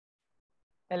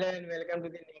Hello and welcome to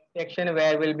the next section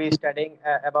where we'll be studying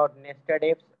about nested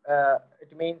ifs.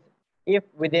 It means if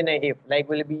within a if, like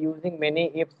we'll be using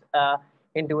many ifs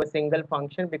into a single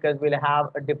function because we'll have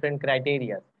a different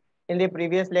criteria. In the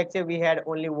previous lecture, we had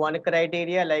only one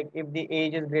criteria, like if the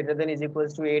age is greater than is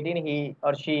equals to 18, he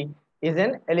or she is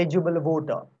an eligible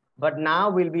voter. But now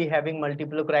we'll be having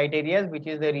multiple criteria, which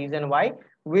is the reason why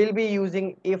we'll be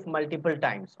using if multiple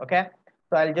times. Okay,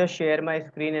 so I'll just share my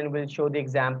screen and we'll show the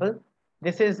example.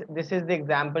 This is the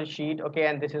example sheet, okay,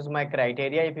 and this is my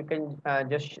criteria. If you can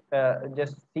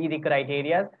just see the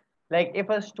criteria, like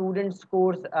if a student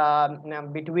scores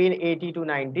between 80 to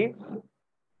 90,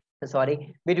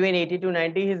 sorry, between 80 to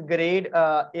 90, his grade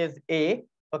is A,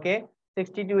 okay,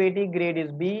 60 to 80 grade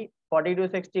is B, 40 to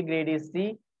 60 grade is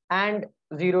C, and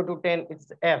 0 to 10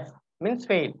 it's F, means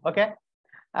fail. Okay,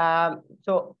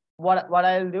 so what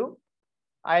I'll do,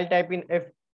 I'll type in if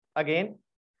again.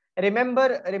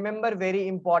 Remember very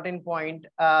important point.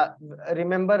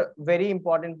 Remember very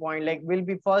important point. Like we'll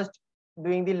be first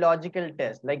doing the logical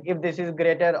test. Like if this is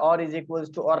greater or is equals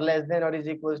to or less than or is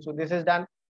equals to, this is done.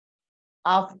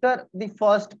 After the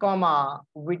first comma,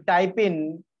 we type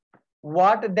in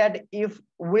what that if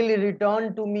will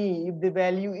return to me if the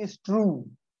value is true.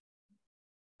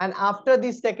 And after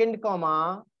the second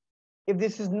comma, if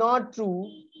this is not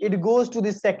true, it goes to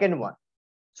the second one.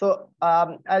 So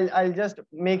I'll just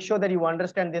make sure that you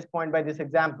understand this point by this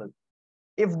example.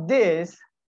 If this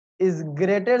is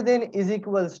greater than is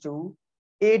equals to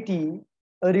 80,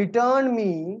 return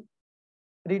me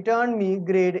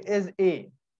grade is A.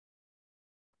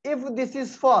 If this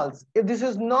is false, if this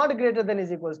is not greater than is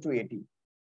equals to 80,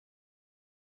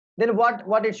 then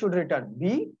what it should return?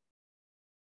 B.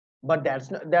 But that's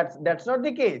not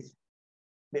the case.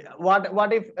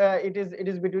 What if it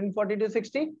is between 40 to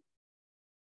 60?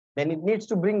 Then it needs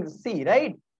to bring C,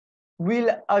 right? We'll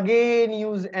again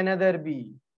use another B.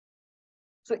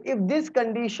 So if this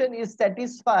condition is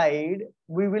satisfied,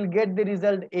 we will get the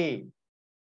result A,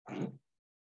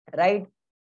 right?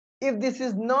 If this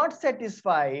is not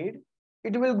satisfied,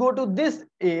 it will go to this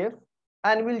if,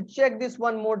 and we'll check this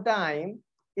one more time.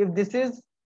 If this is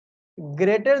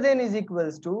greater than is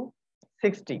equals to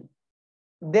 60,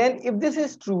 then if this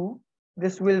is true,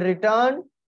 this will return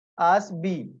us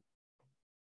B.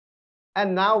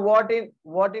 And now what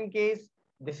in case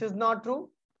this is not true?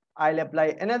 I'll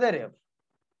apply another if.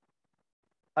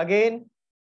 Again,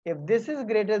 if this is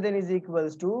greater than is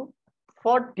equals to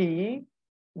 40,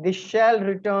 this shall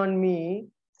return me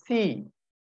C.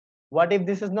 What if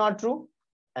this is not true?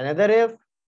 Another if.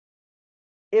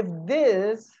 If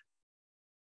this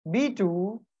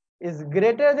B2 is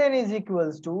greater than is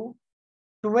equals to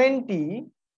 20,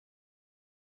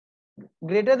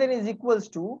 greater than is equals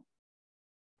to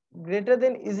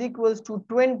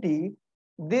 20,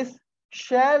 this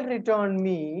shall return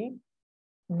me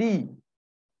D,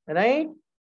 right?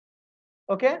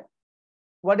 Okay,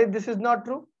 what if this is not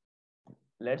true?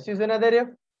 Let's use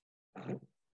another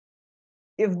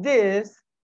if this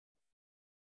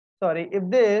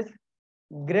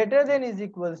greater than is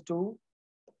equals to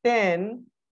 10,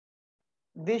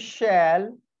 this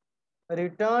shall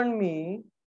return me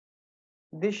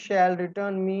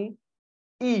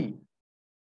E.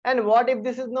 And what if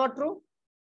this is not true?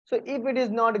 So if it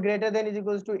is not greater than is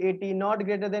equals to 80, not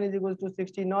greater than is equals to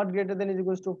 60, not greater than is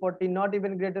equals to 40, not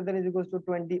even greater than is equals to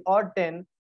 20 or 10,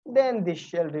 then this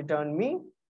shall return me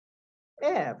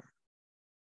F.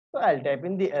 So I'll type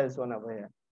in the else one over here.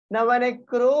 Now when I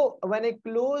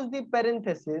close the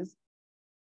parenthesis,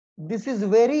 this is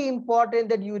very important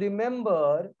that you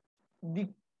remember the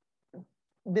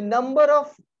number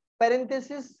of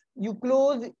parentheses you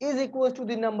close is equals to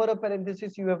the number of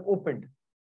parentheses you have opened.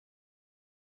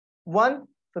 1,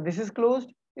 so this is closed.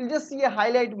 You'll just see a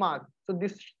highlight mark. So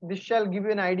this shall give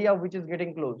you an idea of which is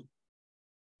getting closed.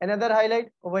 Another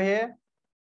highlight over here.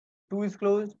 2 is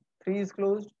closed, 3 is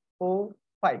closed, 4,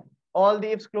 5. All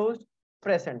the ifs closed.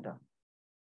 Press enter.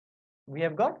 We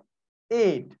have got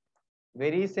 8.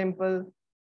 Very simple.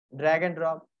 Drag and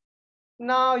drop.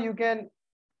 Now you can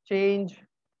change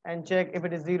and check if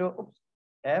it is 0. Oops.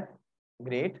 F.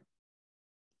 Great.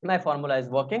 My formula is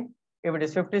working. If it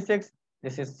is 56,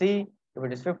 this is C. If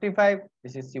it is 55,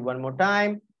 this is C one more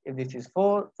time. If this is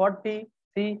 40,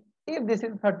 C. If this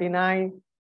is 39,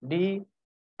 D.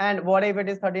 And what if it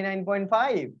is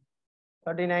 39.5?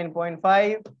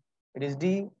 39.5, it is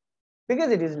D, because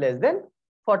it is less than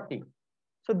 40.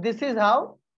 So this is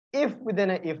how if within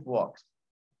a if works.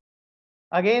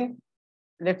 Again,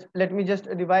 let me just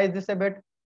revise this a bit.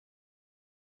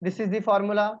 This is the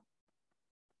formula.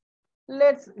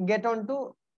 Let's get on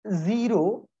to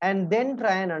 0 and then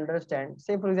try and understand.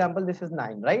 Say for example, this is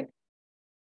 9, right?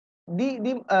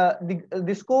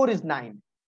 The score is 9.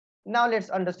 Now let's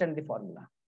understand the formula.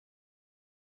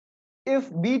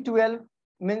 If B12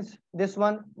 means this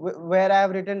one where I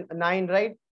have written 9,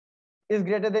 right, is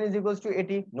greater than is equals to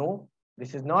 80. No,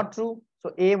 this is not true.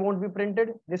 So A won't be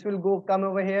printed. This will come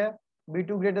over here.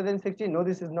 B2 greater than 60. No,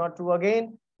 this is not true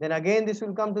again. Then again this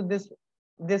will come to this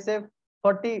if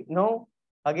 40. No,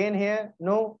 again here.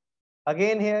 No,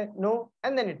 again here. No,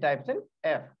 and then it types in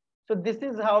F. So this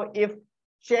is how if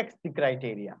checks the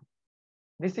criteria.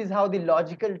 This is how the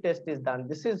logical test is done.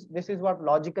 This is what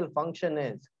logical function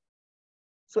is.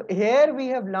 So here we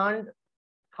have learned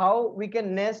how we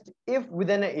can nest if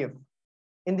within a if.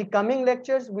 In the coming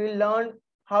lectures, we'll learn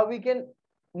how we can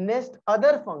nest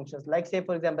other functions, like say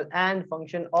for example, AND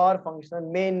function, OR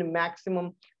function, min,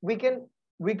 maximum. We can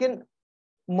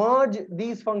merge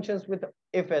these functions with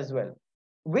if as well,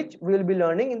 which we'll be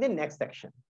learning in the next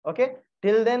section. Okay.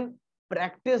 Till then,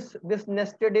 practice this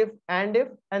nested if and if,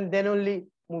 and then only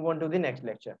move on to the next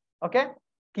lecture. Okay.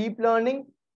 Keep learning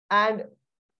and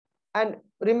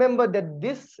remember that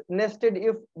this nested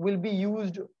if will be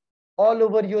used all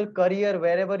over your career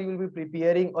wherever you will be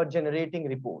preparing or generating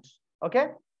reports. Okay.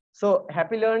 So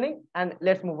happy learning, and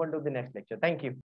let's move on to the next lecture. Thank you.